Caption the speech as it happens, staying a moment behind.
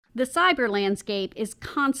The cyber landscape is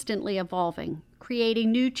constantly evolving,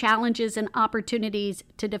 creating new challenges and opportunities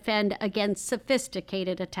to defend against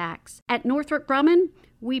sophisticated attacks. At Northrop Grumman,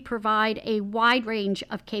 we provide a wide range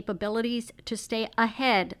of capabilities to stay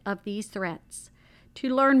ahead of these threats.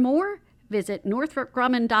 To learn more, visit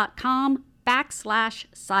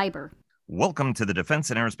northropgrumman.com/cyber. Welcome to the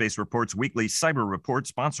Defense and Aerospace Report's weekly cyber report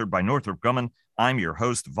sponsored by Northrop Grumman. I'm your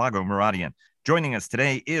host, Vago Muradian. Joining us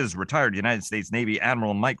today is retired United States Navy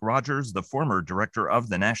Admiral Mike Rogers, the former director of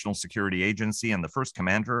the National Security Agency and the first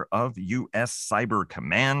commander of U.S. Cyber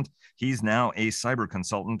Command. He's now a cyber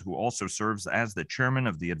consultant who also serves as the chairman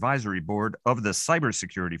of the advisory board of the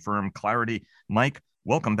cybersecurity firm Clarity. Mike,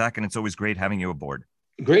 welcome back, and it's always great having you aboard.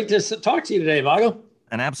 Great to talk to you today, Vago.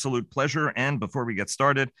 An absolute pleasure. And before we get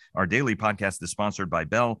started, our daily podcast is sponsored by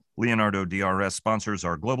Bell. Leonardo DRS sponsors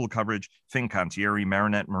our global coverage. Fincantieri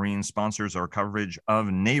Marinette Marine sponsors our coverage of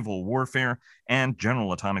naval warfare. And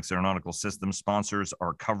General Atomics Aeronautical Systems sponsors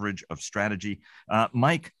our coverage of strategy.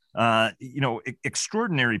 Mike,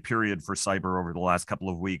 extraordinary period for cyber over the last couple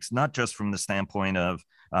of weeks, not just from the standpoint of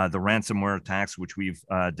the ransomware attacks, which we've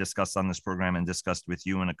discussed on this program and discussed with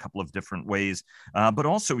you in a couple of different ways, but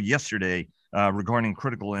also yesterday regarding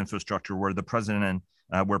critical infrastructure, where President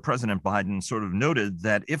Biden sort of noted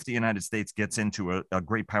that if the United States gets into a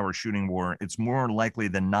great power shooting war, it's more likely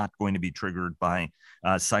than not going to be triggered by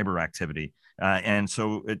cyber activity. And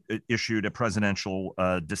so it issued a presidential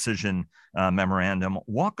decision memorandum.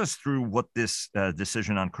 Walk us through what this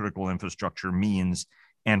decision on critical infrastructure means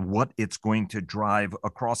and what it's going to drive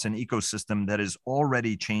across an ecosystem that is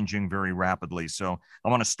already changing very rapidly. So I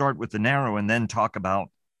want to start with the narrow and then talk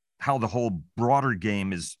about how the whole broader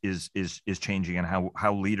game is changing and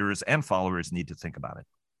how leaders and followers need to think about it.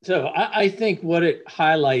 So I think what it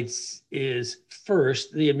highlights is,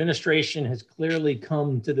 first, the administration has clearly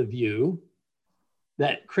come to the view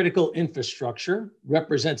that critical infrastructure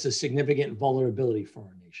represents a significant vulnerability for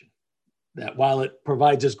our nation. That while it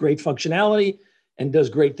provides us great functionality and does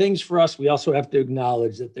great things for us, we also have to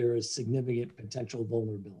acknowledge that there is significant potential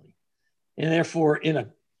vulnerability. And therefore, in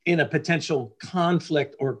a potential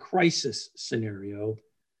conflict or crisis scenario,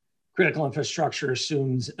 critical infrastructure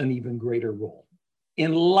assumes an even greater role.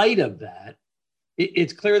 In light of that,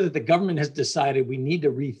 it's clear that the government has decided we need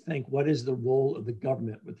to rethink what is the role of the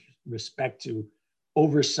government with respect to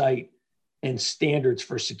oversight and standards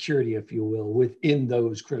for security, if you will, within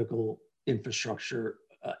those critical infrastructure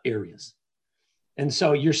areas. And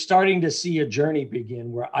so you're starting to see a journey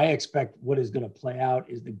begin where I expect what is going to play out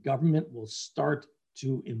is the government will start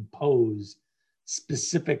to impose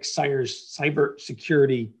specific cyber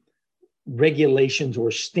security regulations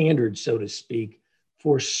or standards, so to speak,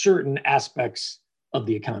 for certain aspects of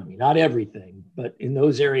the economy. Not everything, but in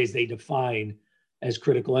those areas they define as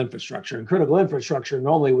critical infrastructure. And critical infrastructure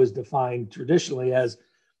normally was defined traditionally as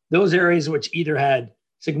those areas which either had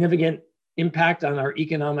significant impact on our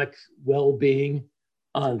economic well-being,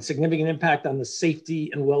 on significant impact on the safety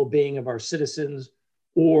and well-being of our citizens,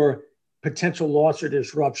 or potential loss or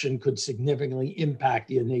disruption could significantly impact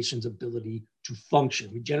the nation's ability to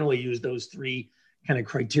function. We generally use those three kind of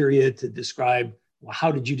criteria to describe, well,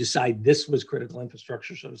 how did you decide this was critical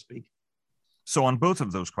infrastructure, so to speak? So on both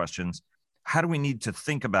of those questions, how do we need to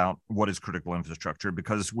think about what is critical infrastructure?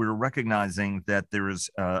 Because we're recognizing that there is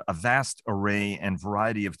a vast array and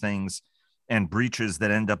variety of things and breaches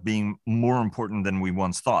that end up being more important than we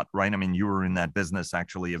once thought, right? I mean, you were in that business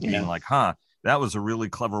actually of being like, that was a really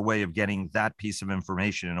clever way of getting that piece of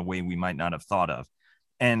information in a way we might not have thought of.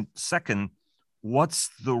 And second, what's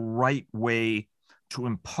the right way to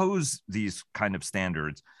impose these kind of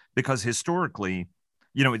standards? Because historically,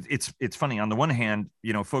 it's funny. On the one hand,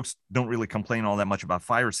 folks don't really complain all that much about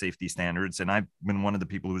fire safety standards. And I've been one of the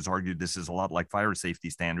people who's argued this is a lot like fire safety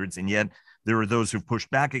standards. And yet there are those who've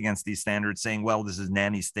pushed back against these standards saying, well, this is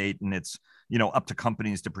nanny state and it's, up to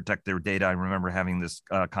companies to protect their data. I remember having this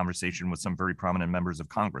conversation with some very prominent members of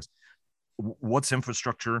Congress. What's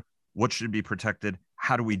infrastructure? What should be protected?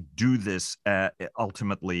 How do we do this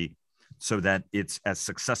ultimately so that it's as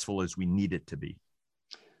successful as we need it to be?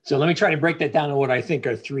 So let me try to break that down to what I think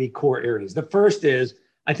are three core areas. The first is,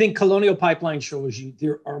 I think Colonial Pipeline shows you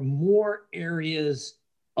there are more areas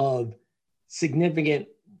of significant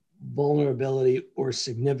vulnerability or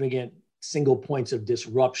significant single points of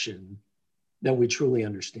disruption than we truly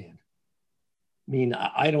understand. I mean,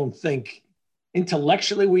 I don't think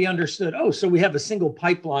intellectually we understood, so we have a single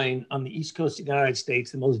pipeline on the East Coast of the United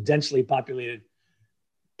States, the most densely populated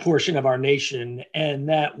portion of our nation, and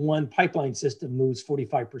that one pipeline system moves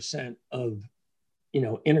 45% of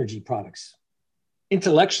energy products.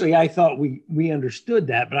 intellectually, I thought we understood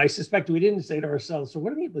that, but I suspect we didn't say to ourselves, so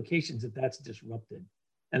what are the implications if that's disrupted?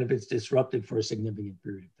 And if it's disrupted for a significant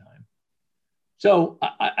period of time? So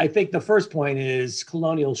I think the first point is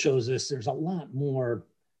Colonial shows us there's a lot more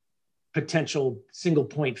potential single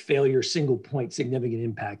point failure, single point significant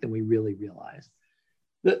impact than we really realize.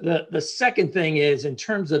 The second thing is, in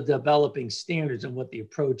terms of developing standards and what the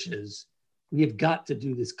approach is, we have got to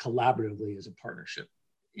do this collaboratively as a partnership.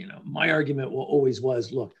 My argument always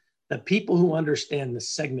was, look, the people who understand the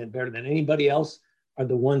segment better than anybody else are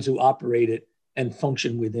the ones who operate it and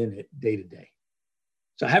function within it day to day.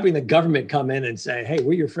 So having the government come in and say, hey,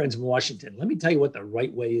 we're your friends in Washington, let me tell you what the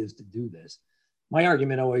right way is to do this. My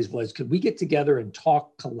argument always was, could we get together and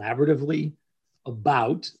talk collaboratively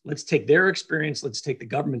about, let's take their experience, let's take the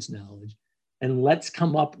government's knowledge, and let's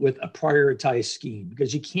come up with a prioritized scheme,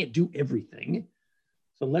 because you can't do everything.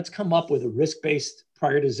 So let's come up with a risk-based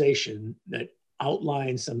prioritization that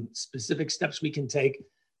outlines some specific steps we can take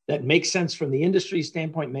that make sense from the industry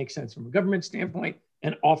standpoint, make sense from a government standpoint,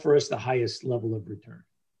 and offer us the highest level of return.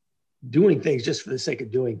 Doing things just for the sake of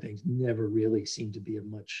doing things never really seemed to be of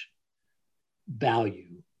much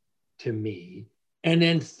value to me. And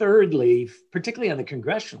then thirdly, particularly on the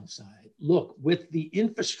congressional side, look, with the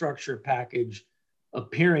infrastructure package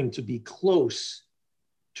appearing to be close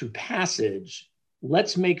to passage,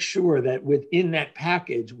 let's make sure that within that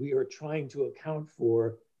package, we are trying to account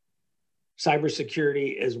for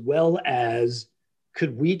cybersecurity, as well as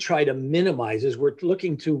could we try to minimize, as we're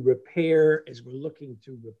looking to repair, as we're looking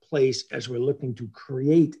to replace, as we're looking to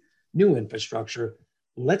create new infrastructure,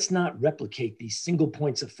 let's not replicate these single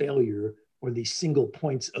points of failure or these single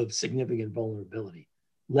points of significant vulnerability.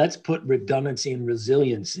 Let's put redundancy and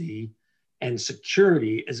resiliency and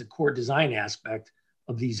security as a core design aspect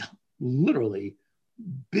of these literally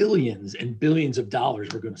billions and billions of dollars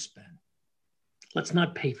we're going to spend. Let's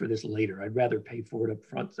not pay for this later. I'd rather pay for it up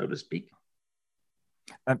front, so to speak.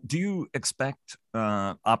 Do you expect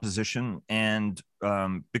opposition? And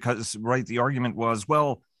because, right, the argument was,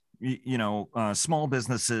 well, small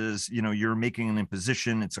businesses, you're making an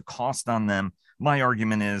imposition, it's a cost on them. My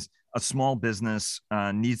argument is a small business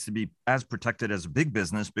needs to be as protected as a big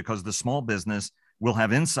business, because the small business will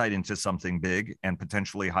have insight into something big and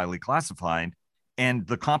potentially highly classified. And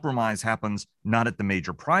the compromise happens not at the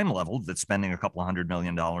major prime level that's spending a couple $100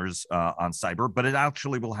 million on cyber, but it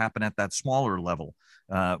actually will happen at that smaller level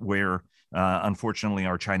where, unfortunately,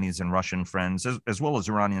 our Chinese and Russian friends, as well as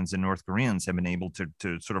Iranians and North Koreans, have been able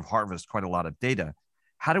to sort of harvest quite a lot of data.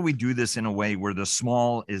 How do we do this in a way where the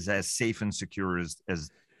small is as safe and secure as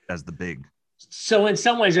the big? So in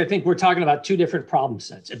some ways, I think we're talking about two different problem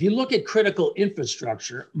sets. If you look at critical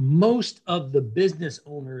infrastructure, most of the business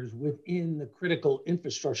owners within the critical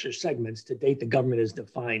infrastructure segments, to date, the government has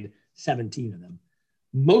defined 17 of them.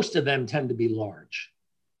 Most of them tend to be large.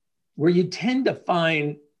 Where you tend to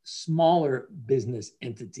find smaller business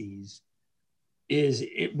entities is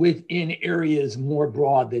within areas more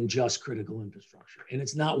broad than just critical infrastructure. And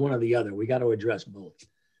it's not one or the other. We got to address both.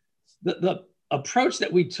 The approach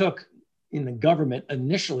that we took in the government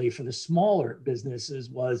initially for the smaller businesses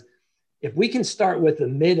was, if we can start with the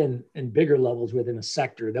mid and bigger levels within a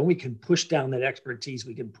sector, then we can push down that expertise,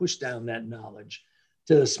 we can push down that knowledge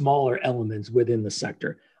to the smaller elements within the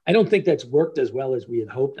sector. I don't think that's worked as well as we had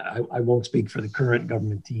hoped. I won't speak for the current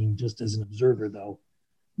government team. Just as an observer, though,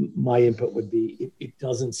 my input would be it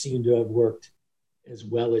doesn't seem to have worked as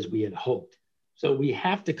well as we had hoped. So we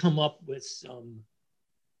have to come up with some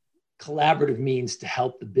collaborative means to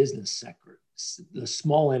help the business sector, the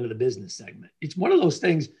small end of the business segment. It's one of those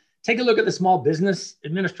things. Take a look at the Small Business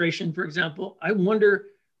Administration, for example. I wonder,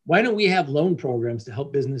 why don't we have loan programs to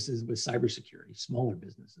help businesses with cybersecurity, smaller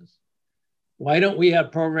businesses? Why don't we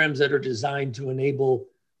have programs that are designed to enable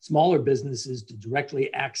smaller businesses to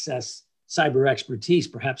directly access cyber expertise,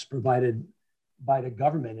 perhaps provided by the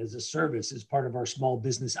government as a service, as part of our small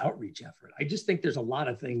business outreach effort? I just think there's a lot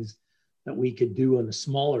of things that we could do on the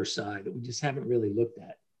smaller side that we just haven't really looked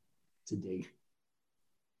at to date.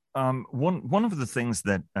 One of the things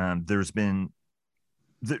that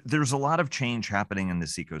there's a lot of change happening in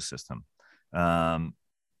this ecosystem.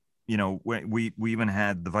 We even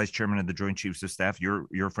had the vice chairman of the Joint Chiefs of Staff,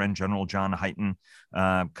 your friend General John Hyten,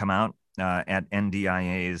 come out at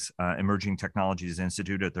NDIA's Emerging Technologies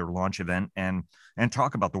Institute at their launch event and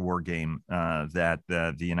talk about the war game that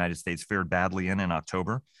the United States fared badly in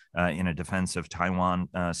October in a defense of Taiwan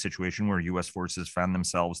situation where U.S. forces found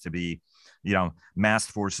themselves to be,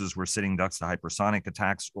 massed forces were sitting ducks to hypersonic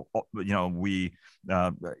attacks. We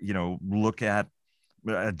look at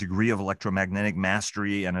a degree of electromagnetic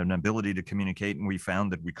mastery and an ability to communicate, and we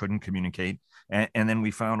found that we couldn't communicate. And then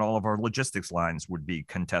we found all of our logistics lines would be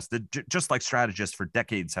contested, just like strategists for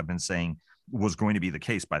decades have been saying was going to be the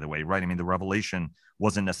case, by the way, right? I mean, the revelation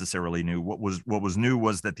wasn't necessarily new. What was new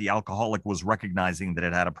was that the alcoholic was recognizing that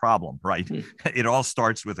it had a problem, right? It all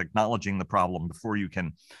starts with acknowledging the problem before you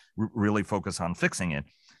can really focus on fixing it.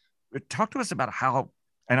 Talk to us about how,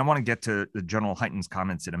 and I want to get to General Hyten's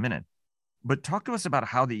comments in a minute, but talk to us about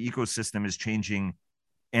how the ecosystem is changing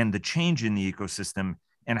and the change in the ecosystem,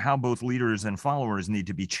 and how both leaders and followers need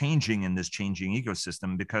to be changing in this changing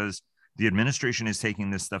ecosystem, because the administration is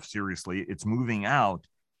taking this stuff seriously. It's moving out,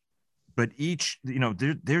 but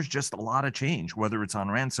there's just a lot of change, whether it's on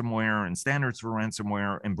ransomware and standards for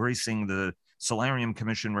ransomware, embracing the Solarium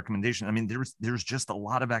Commission recommendation. I mean, there's just a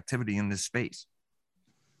lot of activity in this space.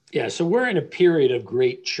 Yeah, so we're in a period of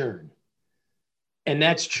great churn. And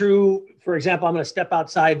that's true. For example, I'm going to step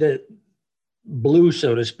outside the blue,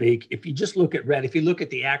 so to speak. If you just look at red, if you look at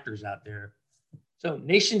the actors out there, so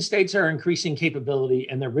nation states are increasing capability,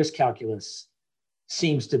 and their risk calculus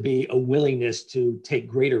seems to be a willingness to take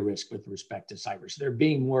greater risk with respect to cyber. So they're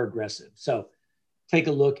being more aggressive. So take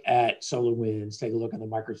a look at SolarWinds, take a look at the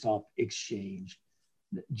Microsoft Exchange,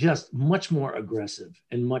 just much more aggressive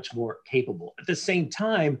and much more capable. At the same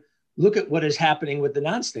time, look at what is happening with the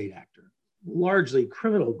non-state actor, largely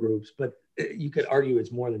criminal groups, but you could argue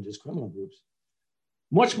it's more than just criminal groups.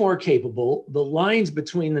 Much more capable. The lines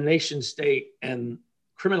between the nation state and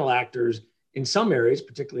criminal actors in some areas,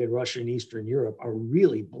 particularly in Russia and Eastern Europe, are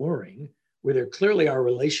really blurring, where there clearly are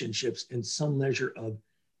relationships in some measure of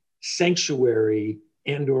sanctuary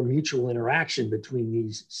and or mutual interaction between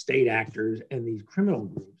these state actors and these criminal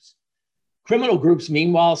groups. Criminal groups,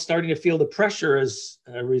 meanwhile, starting to feel the pressure as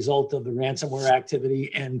a result of the ransomware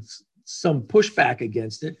activity and some pushback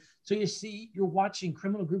against it. So you're watching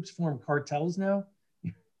criminal groups form cartels now.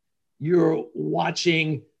 You're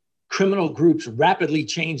watching criminal groups rapidly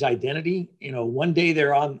change identity. One day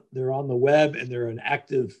they're on the web and they're an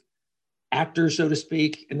active actor, so to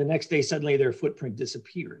speak, and the next day suddenly their footprint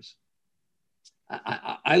disappears.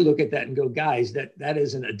 I look at that and go, guys, that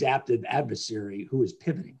is an adaptive adversary who is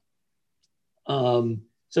pivoting.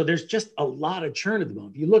 So there's just a lot of churn at the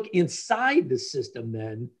moment. If you look inside the system,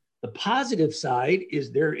 then the positive side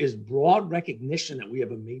is there is broad recognition that we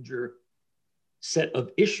have a major set of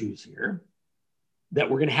issues here, that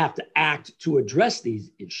we're going to have to act to address these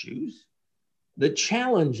issues. The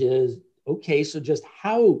challenge is, okay, so just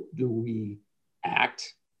how do we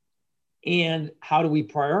act and how do we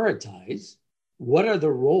prioritize? What are the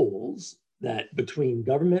roles that between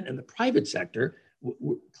government and the private sector?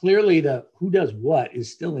 Clearly, the who does what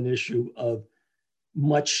is still an issue of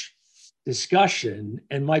much discussion.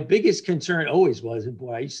 And my biggest concern always was, and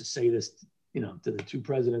boy, I used to say this, to the two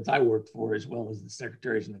presidents I worked for, as well as the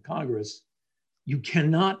secretaries in the Congress, you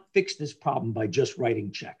cannot fix this problem by just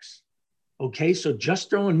writing checks. Okay, so just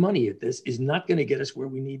throwing money at this is not going to get us where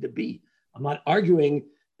we need to be. I'm not arguing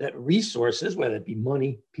that resources, whether it be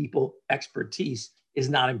money, people, expertise, is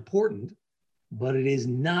not important, but it is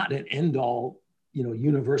not an end-all,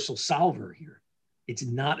 universal solver here. It's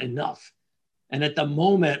not enough. And at the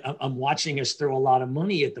moment, I'm watching us throw a lot of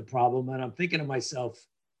money at the problem, and I'm thinking to myself,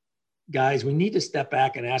 guys, we need to step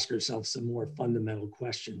back and ask ourselves some more fundamental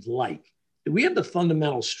questions like, do we have the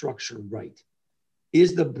fundamental structure right?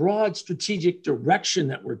 Is the broad strategic direction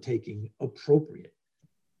that we're taking appropriate?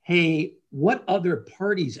 Hey, what other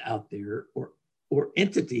parties out there or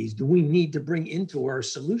entities do we need to bring into our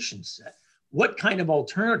solution set? What kind of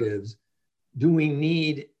alternatives do we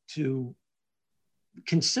need to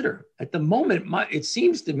consider? At the moment, it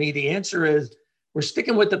seems to me the answer is we're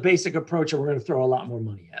sticking with the basic approach and we're going to throw a lot more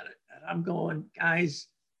money at it. And I'm going, guys,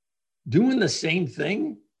 doing the same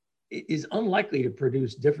thing is unlikely to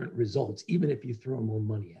produce different results, even if you throw more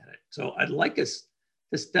money at it. So I'd like us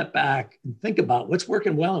to step back and think about what's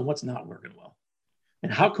working well and what's not working well.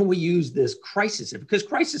 And how can we use this crisis? Because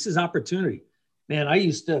crisis is opportunity. Man, I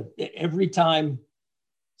used to, every time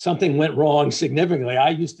something went wrong significantly, I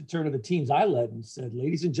used to turn to the teams I led and said,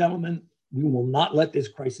 ladies and gentlemen, we will not let this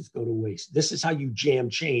crisis go to waste. This is how you jam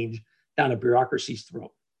change down a bureaucracy's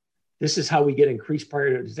throat. This is how we get increased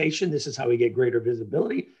prioritization. This is how we get greater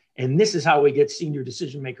visibility. And this is how we get senior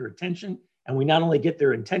decision maker attention. And we not only get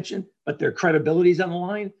their intention, but their credibility is on the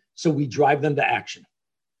line. So we drive them to action.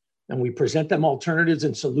 And we present them alternatives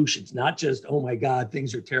and solutions, not just, oh my God,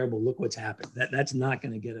 things are terrible. Look what's happened. That's not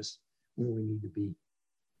going to get us where we need to be.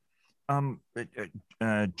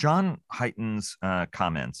 John Hyten's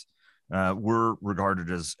comments were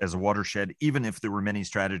regarded as a watershed, even if there were many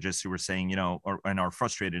strategists who were saying, and are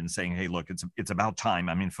frustrated and saying, hey, look, it's about time.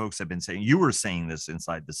 I mean, folks have been saying, you were saying this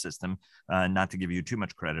inside the system, not to give you too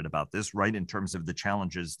much credit about this, right? In terms of the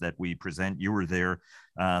challenges that we present, you were there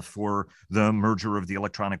for the merger of the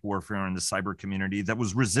electronic warfare and the cyber community that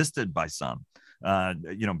was resisted by some.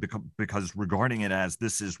 Because regarding it as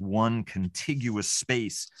this is one contiguous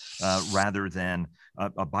space rather than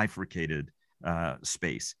a bifurcated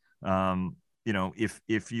space.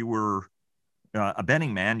 If you were a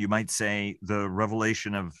betting man, you might say the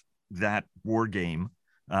revelation of that war game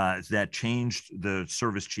that changed the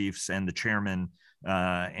service chiefs and the chairman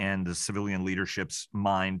and the civilian leadership's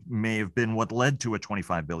mind may have been what led to a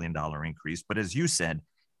 $25 billion increase. But as you said,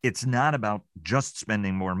 it's not about just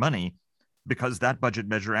spending more money, because that budget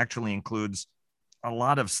measure actually includes a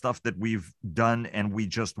lot of stuff that we've done and we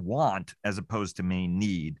just want, as opposed to may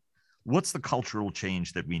need. What's the cultural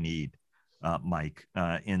change that we need, Mike,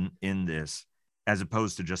 in this, as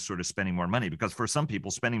opposed to just sort of spending more money? Because for some people,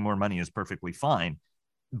 spending more money is perfectly fine,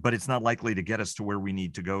 but it's not likely to get us to where we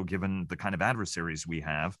need to go, given the kind of adversaries we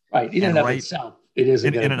have. Right. In and of itself, it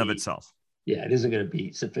isn't in and of itself. Yeah, it isn't going to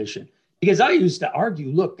be sufficient. Because I used to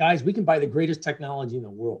argue, look, guys, we can buy the greatest technology in the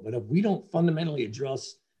world, but if we don't fundamentally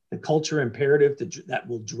address the culture imperative that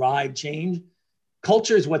will drive change,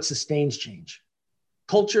 culture is what sustains change.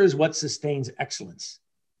 Culture is what sustains excellence.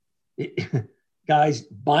 Guys,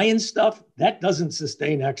 buying stuff, that doesn't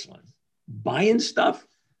sustain excellence. Buying stuff,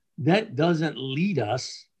 that doesn't lead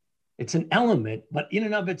us. It's an element, but in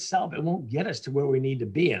and of itself, it won't get us to where we need to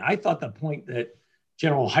be. And I thought the point that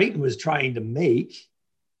General Hyten was trying to make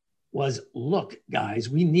was, look, guys,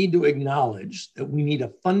 we need to acknowledge that we need a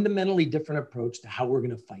fundamentally different approach to how we're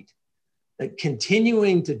going to fight. That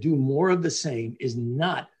continuing to do more of the same is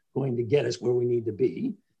not going to get us where we need to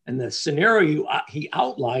be. And the scenario he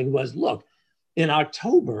outlined was, look, in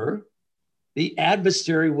October, the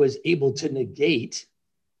adversary was able to negate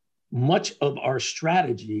much of our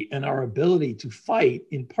strategy and our ability to fight,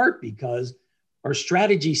 in part because our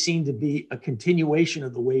strategy seemed to be a continuation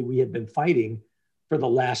of the way we had been fighting for the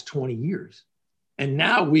last 20 years. And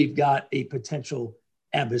now we've got a potential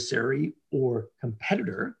adversary or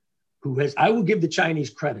competitor who has, I will give the Chinese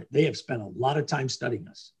credit. They have spent a lot of time studying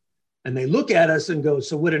us. And they look at us and go,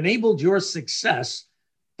 so what enabled your success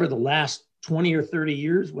for the last 20 or 30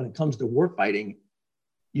 years when it comes to warfighting?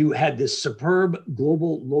 You had this superb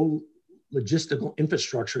global low logistical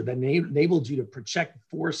infrastructure that enabled you to project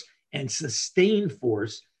force and sustain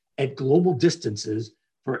force at global distances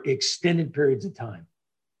for extended periods of time.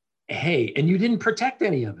 Hey, and you didn't protect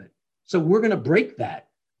any of it. So we're going to break that.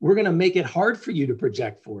 We're going to make it hard for you to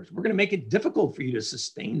project force. We're going to make it difficult for you to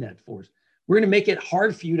sustain that force. We're going to make it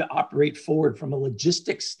hard for you to operate forward from a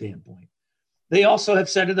logistics standpoint. They also have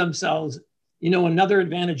said to themselves, another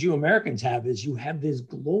advantage you Americans have is you have this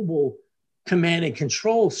global command and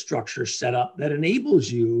control structure set up that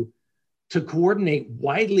enables you to coordinate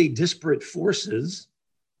widely disparate forces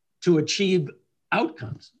to achieve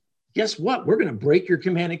outcomes. Guess what? We're going to break your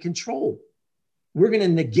command and control. We're going to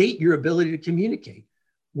negate your ability to communicate.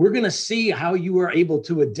 We're going to see how you are able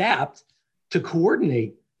to adapt to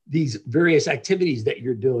coordinate these various activities that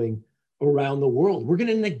you're doing around the world. We're going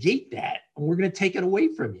to negate that, and we're going to take it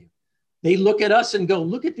away from you. They look at us and go,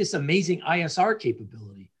 look at this amazing ISR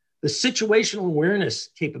capability, the situational awareness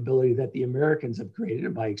capability that the Americans have created,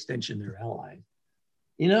 and by extension, their allies.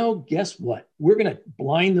 Guess what? We're going to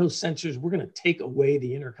blind those sensors. We're going to take away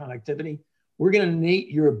the interconnectivity. We're going to negate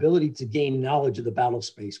your ability to gain knowledge of the battle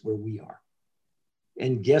space where we are.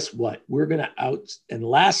 And guess what? We're going to and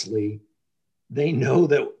lastly, they know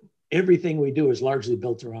that everything we do is largely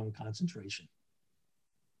built around concentration.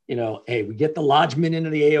 Hey, we get the lodgment into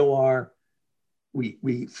the AOR.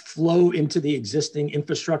 We flow into the existing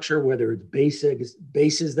infrastructure, whether it's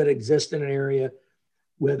bases that exist in an area,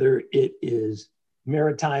 whether it is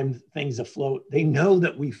maritime things afloat. They know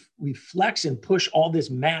that we flex and push all this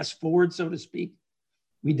mass forward, so to speak.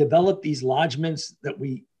 We develop these lodgements that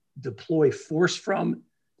we deploy force from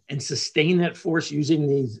and sustain that force using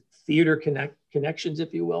these theater connections,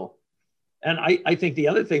 if you will. And I think the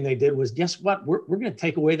other thing they did was, guess what? We're going to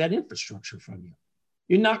take away that infrastructure from you.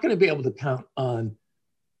 You're not going to be able to count on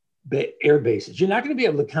air bases. You're not going to be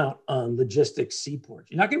able to count on logistics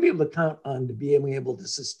seaports. You're not going to be able to count on to be able to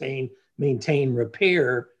sustain, maintain,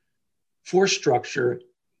 repair force structure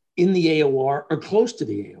in the AOR or close to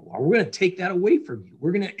the AOR. We're going to take that away from you.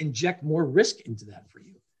 We're going to inject more risk into that for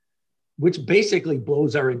you, which basically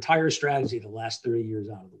blows our entire strategy the last 30 years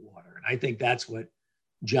out of the water. And I think that's what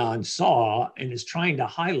John saw and is trying to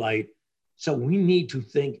highlight So we need to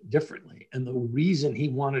think differently. And the reason he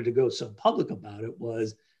wanted to go so public about it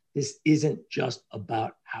was this isn't just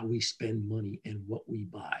about how we spend money and what we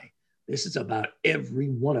buy. This is about every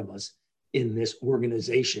one of us in this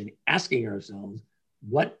organization asking ourselves,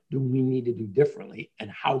 what do we need to do differently? And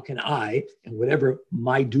how can I, and whatever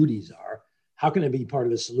my duties are, how can I be part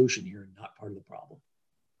of the solution here and not part of the problem?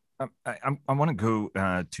 I want to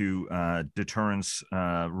go to deterrence,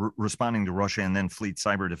 responding to Russia, and then fleet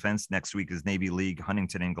cyber defense. Next week is Navy League.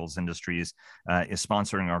 Huntington Ingalls Industries is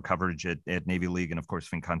sponsoring our coverage at Navy League. And of course,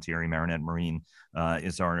 Fincantieri Marinette Marine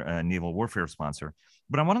is our naval warfare sponsor.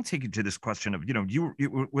 But I want to take you to this question of, you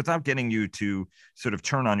without getting you to sort of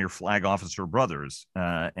turn on your flag officer brothers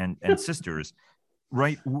and sisters,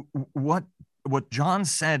 right? What John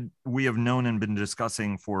said, we have known and been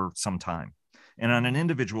discussing for some time. And on an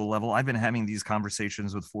individual level, I've been having these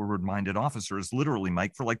conversations with forward-minded officers, literally,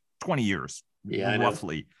 Mike, for like 20 years,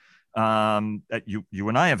 roughly. You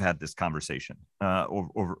and I have had this conversation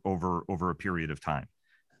over a period of time.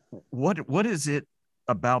 What is it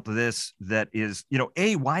about this that is,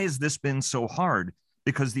 why has this been so hard?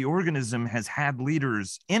 Because the organism has had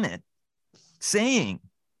leaders in it saying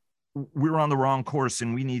we're on the wrong course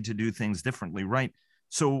and we need to do things differently, right?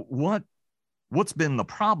 So what's been the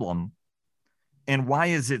problem? And why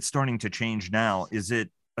is it starting to change now? Is it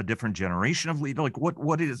a different generation of leader? Like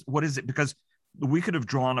what is it? Because we could have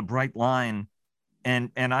drawn a bright line,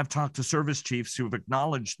 and I've talked to service chiefs who have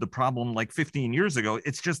acknowledged the problem like 15 years ago.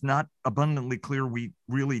 It's just not abundantly clear we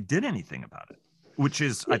really did anything about it, which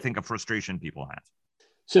is, I think, a frustration people have.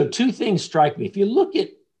 So two things strike me. If you look at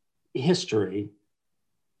history,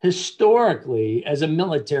 historically, as a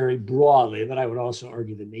military broadly, but I would also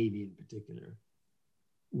argue the Navy in particular,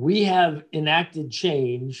 we have enacted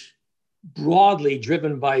change broadly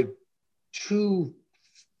driven by two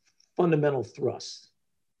fundamental thrusts.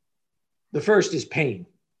 The first is pain.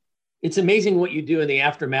 It's amazing what you do in the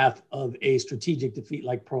aftermath of a strategic defeat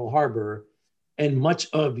like Pearl Harbor, and much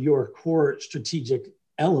of your core strategic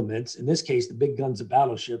elements, in this case, the big guns of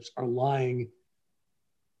battleships, are lying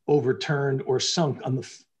overturned or sunk on the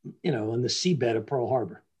seabed of Pearl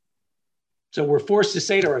Harbor. So we're forced to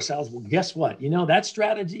say to ourselves, well, guess what? That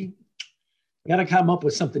strategy, you got to come up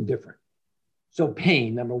with something different. So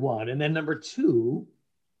pain, number one. And then number two,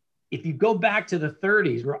 if you go back to the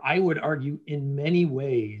 30s, where I would argue in many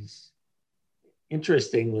ways,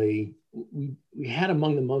 interestingly, we had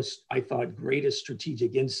among the most, I thought, greatest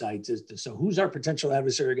strategic insights as to, so who's our potential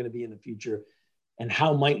adversary going to be in the future and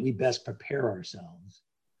how might we best prepare ourselves?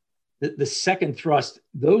 The second thrust,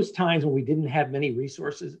 those times when we didn't have many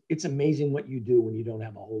resources, it's amazing what you do when you don't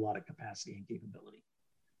have a whole lot of capacity and capability.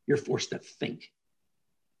 You're forced to think,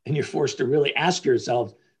 and you're forced to really ask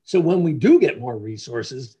yourselves, so when we do get more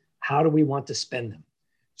resources, how do we want to spend them?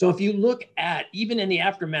 So if you look at, even in the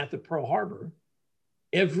aftermath of Pearl Harbor,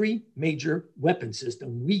 every major weapon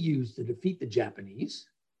system we used to defeat the Japanese,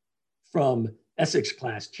 from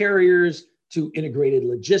Essex-class carriers to integrated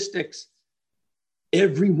logistics,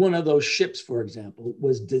 every one of those ships, for example,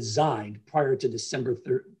 was designed prior to December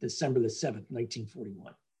the 7th,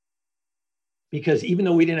 1941. Because even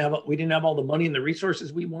though we didn't have all the money and the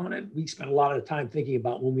resources we wanted, we spent a lot of time thinking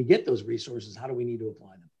about, when we get those resources, how do we need to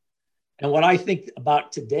apply them? And what I think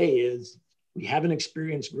about today is we haven't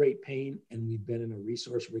experienced great pain, and we've been in a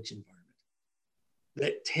resource-rich environment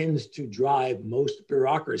that tends to drive most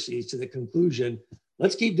bureaucracies to the conclusion,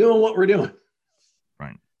 let's keep doing what we're doing.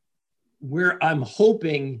 Right. Where I'm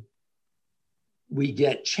hoping we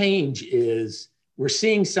get change is we're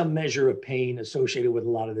seeing some measure of pain associated with a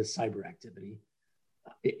lot of this cyber activity.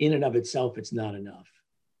 In and of itself, it's not enough.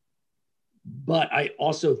 But I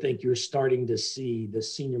also think you're starting to see the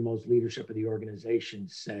senior-most leadership of the organization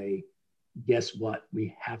say, guess what?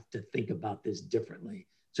 We have to think about this differently.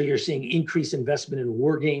 So you're seeing increased investment in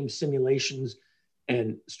war games, simulations,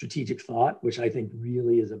 and strategic thought, which I think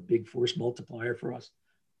really is a big force multiplier for us.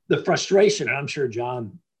 The frustration, and I'm sure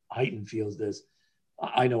John Hyten feels this,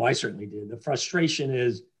 I know I certainly did. The frustration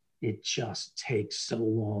is it just takes so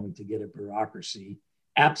long to get a bureaucracy.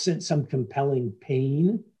 Absent some compelling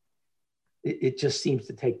pain, it just seems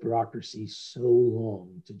to take bureaucracy so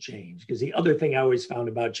long to change. Because the other thing I always found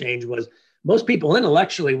about change was most people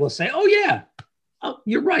intellectually will say, oh yeah,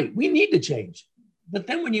 you're right, we need to change. But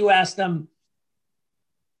then when you ask them,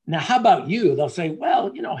 now, how about you? They'll say,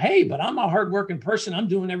 well, hey, but I'm a hardworking person. I'm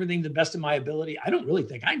doing everything to the best of my ability. I don't really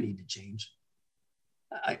think I need to change.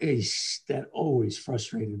 That always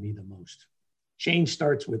frustrated me the most. Change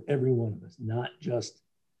starts with every one of us, not just,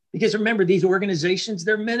 because remember, these organizations,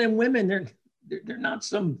 they're men and women. They're not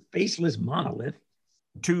some faceless monolith.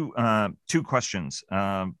 Two questions.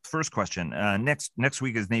 First question. Next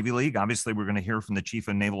week is Navy League. Obviously, we're going to hear from the Chief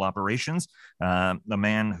of Naval Operations, the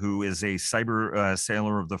man who is a cyber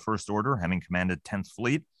sailor of the First Order, having commanded 10th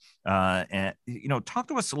Fleet. And talk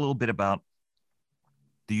to us a little bit about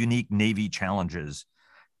the unique Navy challenges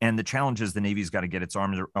and the challenges the Navy's got to get its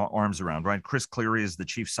arms around, right? Chris Cleary is the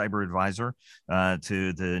chief cyber advisor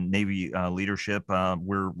to the Navy leadership.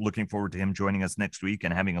 We're looking forward to him joining us next week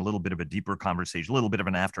and having a little bit of a deeper conversation, a little bit of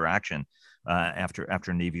an after action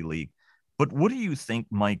after Navy League. But what do you think,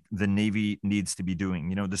 Mike, the Navy needs to be doing?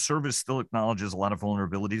 The service still acknowledges a lot of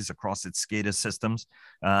vulnerabilities across its SCADA systems.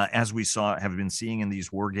 As we have been seeing in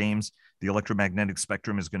these war games, the electromagnetic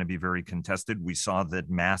spectrum is going to be very contested. We saw that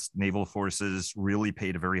massed naval forces really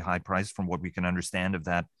paid a very high price from what we can understand of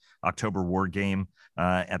that October war game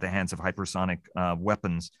at the hands of hypersonic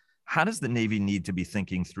weapons. How does the Navy need to be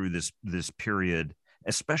thinking through this period,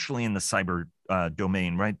 especially in the cyber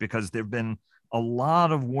domain, right? Because there have been a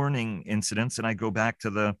lot of warning incidents. And I go back to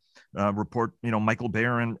the report, Michael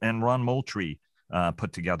Baer and Ron Moultrie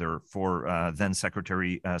put together for then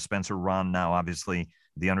Secretary Spencer Rahn, now obviously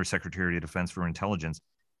the Undersecretary of Defense for Intelligence.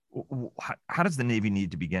 How does the Navy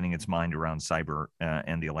need to be getting its mind around cyber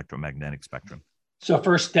and the electromagnetic spectrum? So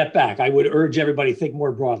first, step back. I would urge everybody to think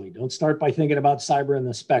more broadly. Don't start by thinking about cyber and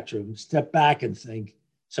the spectrum. Step back and think,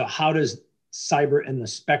 so how does cyber and the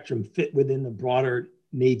spectrum fit within the broader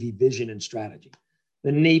Navy vision and strategy?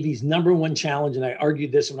 The Navy's number one challenge, and I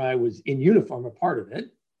argued this when I was in uniform, a part of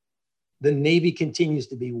it, the Navy continues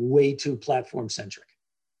to be way too platform centric.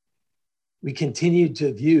 We continue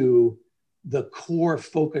to view the core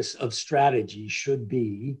focus of strategy should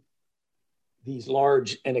be these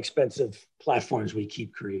large and expensive platforms we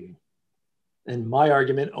keep creating. And my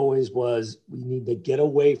argument always was we need to get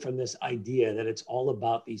away from this idea that it's all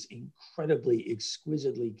about these incredibly,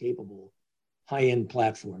 exquisitely capable high-end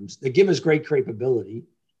platforms that give us great capability,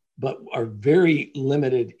 but are very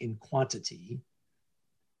limited in quantity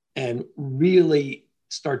and really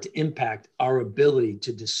start to impact our ability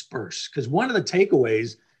to disperse. Because one of the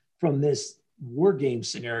takeaways from this war game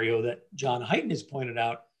scenario that John Hyten has pointed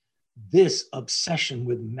out, this obsession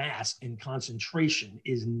with mass and concentration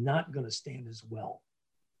is not going to stand as well.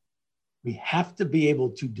 We have to be able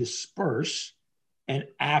to disperse and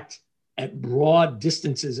act at broad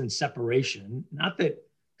distances and separation. Not that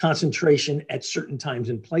concentration at certain times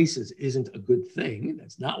and places isn't a good thing.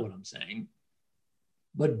 That's not what I'm saying.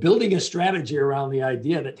 But building a strategy around the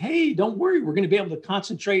idea that, hey, don't worry, we're going to be able to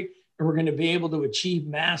concentrate and we're going to be able to achieve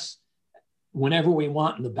mass whenever we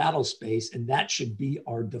want in the battle space. And that should be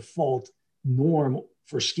our default norm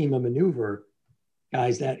for schema maneuver.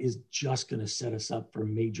 Guys, that is just going to set us up for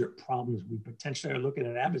major problems. We potentially are looking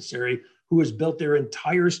at an adversary who has built their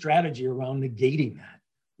entire strategy around negating that.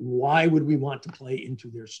 Why would we want to play into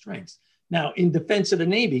their strengths? Now, in defense of the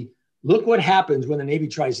Navy, look what happens when the Navy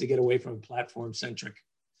tries to get away from a platform-centric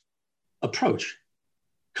approach.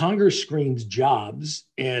 Congress screams jobs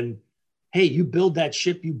and, hey, you build that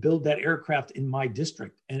ship, you build that aircraft in my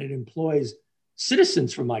district, and it employs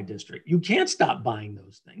citizens from my district. You can't stop buying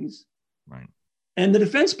those things. Right. And the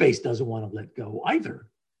defense base doesn't want to let go either.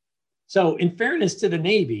 So in fairness to the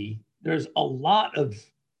Navy, there's a lot of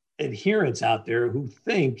adherents out there who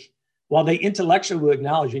think, while they intellectually will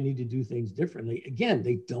acknowledge you need to do things differently, again,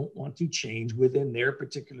 they don't want to change within their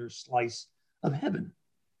particular slice of heaven.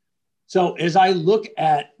 So as I look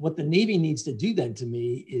at what the Navy needs to do then to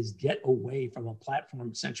me is get away from a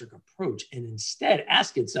platform-centric approach and instead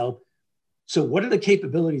ask itself, so what are the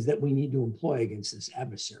capabilities that we need to employ against this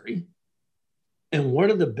adversary? And what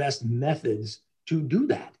are the best methods to do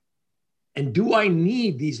that? And do I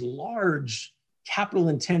need these large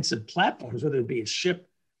capital-intensive platforms, whether it be a ship,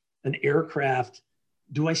 an aircraft?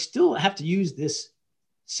 Do I still have to use this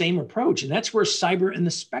same approach? And that's where cyber and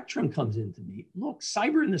the spectrum comes into me. Look,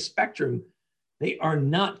 cyber and the spectrum, they are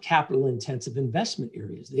not capital-intensive investment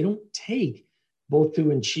areas. They don't take both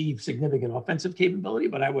to achieve significant offensive capability,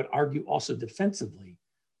 but I would argue also defensively.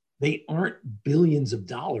 They aren't billions of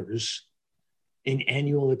dollars in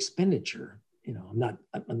annual expenditure. You know,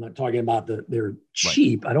 I'm not talking about they're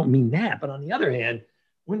cheap. Right. I don't mean that. But on the other hand,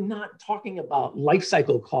 we're not talking about life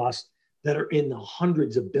cycle costs that are in the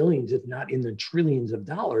hundreds of billions, if not in the trillions of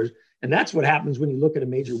dollars. And that's what happens when you look at a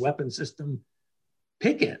major weapon system,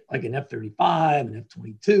 pick it, like an F-35, an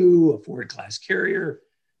F-22, a Ford-class carrier.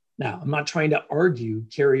 Now, I'm not trying to argue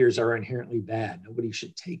carriers are inherently bad. Nobody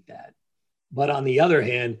should take that. But on the other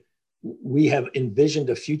hand, we have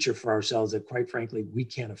envisioned a future for ourselves that, quite frankly, we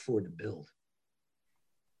can't afford to build.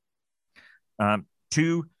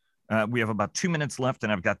 Two We have about 2 minutes left,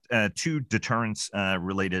 and I've got two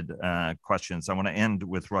deterrence-related questions. I want to end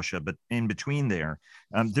with Russia, but in between there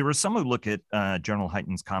are some who look at General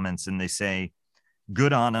Hyten's comments and they say,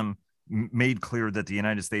 good on him, made clear that the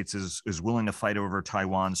United States is willing to fight over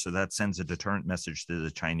Taiwan, so that sends a deterrent message to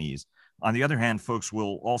the Chinese. On the other hand, folks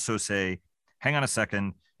will also say, hang on a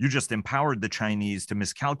second, you just empowered the Chinese to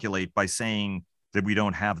miscalculate by saying that we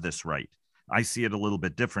don't have this right. I see it a little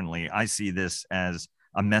bit differently. I see this as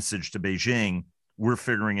a message to Beijing, we're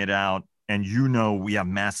figuring it out, and we have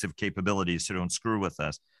massive capabilities, so don't screw with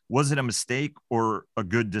us. Was it a mistake or a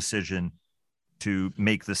good decision to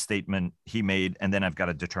make the statement he made? And then I've got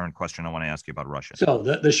a deterrent question I want to ask you about Russia. So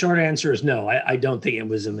the short answer is no, I don't think it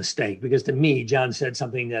was a mistake, because to me, John said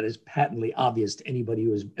something that is patently obvious to anybody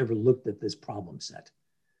who has ever looked at this problem set.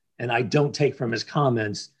 And I don't take from his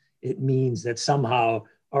comments, it means that somehow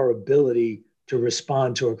our ability to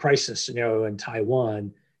respond to a crisis scenario in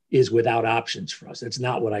Taiwan is without options for us. That's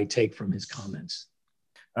not what I take from his comments.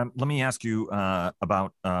 Let me ask you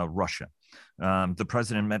about Russia. The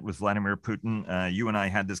president met with Vladimir Putin. You and I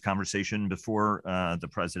had this conversation before the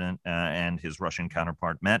president and his Russian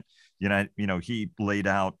counterpart met. He laid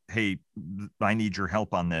out, hey, I need your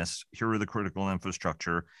help on this. Here are the critical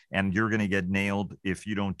infrastructure, and you're going to get nailed if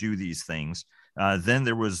you don't do these things. Then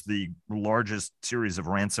there was the largest series of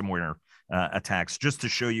ransomware attacks. Just to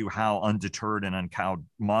show you how undeterred and uncowed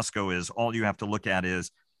Moscow is, all you have to look at is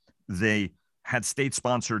they had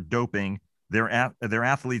state-sponsored doping. Their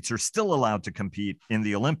athletes are still allowed to compete in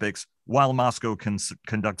the Olympics while Moscow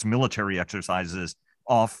conducts military exercises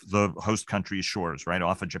off the host country's shores, right,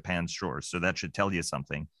 off of Japan's shores. So that should tell you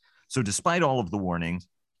something. So despite all of the warnings,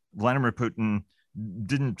 Vladimir Putin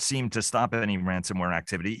didn't seem to stop any ransomware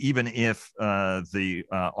activity, even if the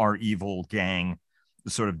R-Evil gang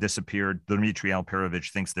sort of disappeared. Dmitry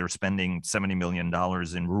Alperovich thinks they're spending $70 million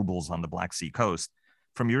in rubles on the Black Sea coast.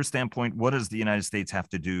 From your standpoint, what does the United States have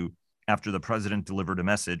to do after the president delivered a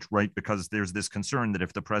message, right? Because there's this concern that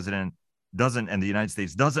if the president doesn't and the United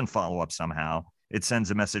States doesn't follow up somehow, it sends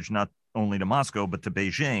a message not only to Moscow, but to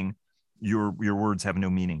Beijing, your words have no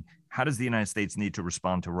meaning. How does the United States need to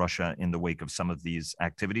respond to Russia in the wake of some of these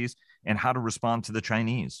activities, and how to respond to the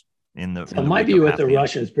Chinese? My view with the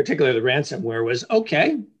Russians, particularly the ransomware, was,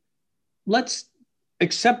 okay, let's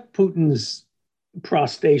accept Putin's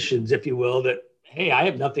prostrations, if you will, that, hey, I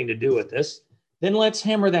have nothing to do with this. Then let's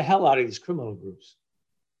hammer the hell out of these criminal groups.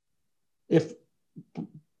 If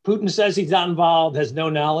Putin says he's not involved, has no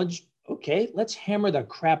knowledge, okay, let's hammer the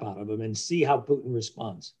crap out of him and see how Putin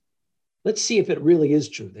responds. Let's see if it really is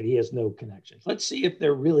true that he has no connections. Let's see if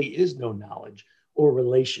there really is no knowledge or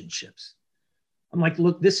relationships. I'm like,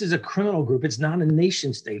 look, this is a criminal group. It's not a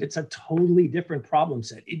nation state. It's a totally different problem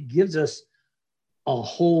set. It gives us a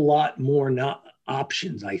whole lot more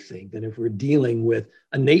options, I think, than if we're dealing with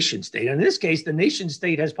a nation state. And in this case, the nation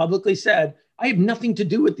state has publicly said, I have nothing to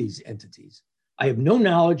do with these entities. I have no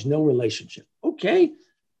knowledge, no relationship. Okay,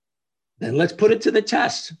 then let's put it to the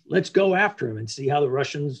test. Let's go after him and see how the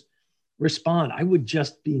Russians respond. I would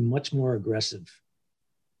just be much more aggressive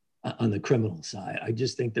on the criminal side. I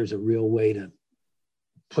just think there's a real way to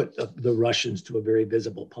put the Russians to a very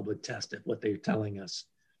visible public test if what they're telling us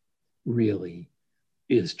really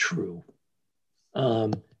is true.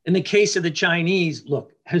 In the case of the Chinese,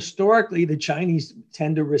 look, historically, the Chinese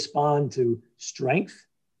tend to respond to strength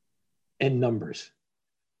and numbers.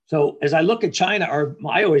 So as I look at China,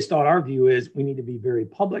 I always thought our view is we need to be very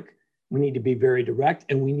public, we need to be very direct,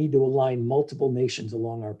 and we need to align multiple nations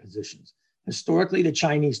along our positions. Historically, the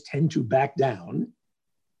Chinese tend to back down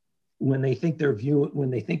when they think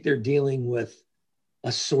they're dealing with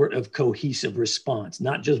a sort of cohesive response,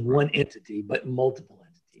 not just one entity, but multiple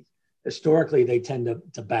entities. Historically, they tend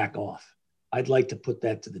to back off. I'd like to put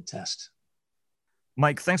that to the test.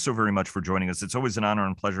 Mike, thanks so very much for joining us. It's always an honor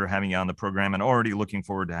and pleasure having you on the program, and already looking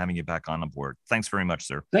forward to having you back on the board. Thanks very much,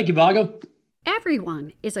 sir. Thank you, Vago.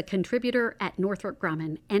 Everyone is a contributor at Northrop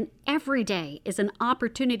Grumman, and every day is an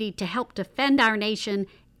opportunity to help defend our nation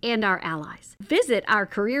and our allies. Visit our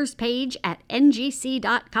careers page at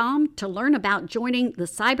ngc.com to learn about joining the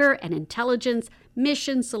Cyber and Intelligence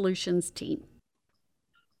Mission Solutions team.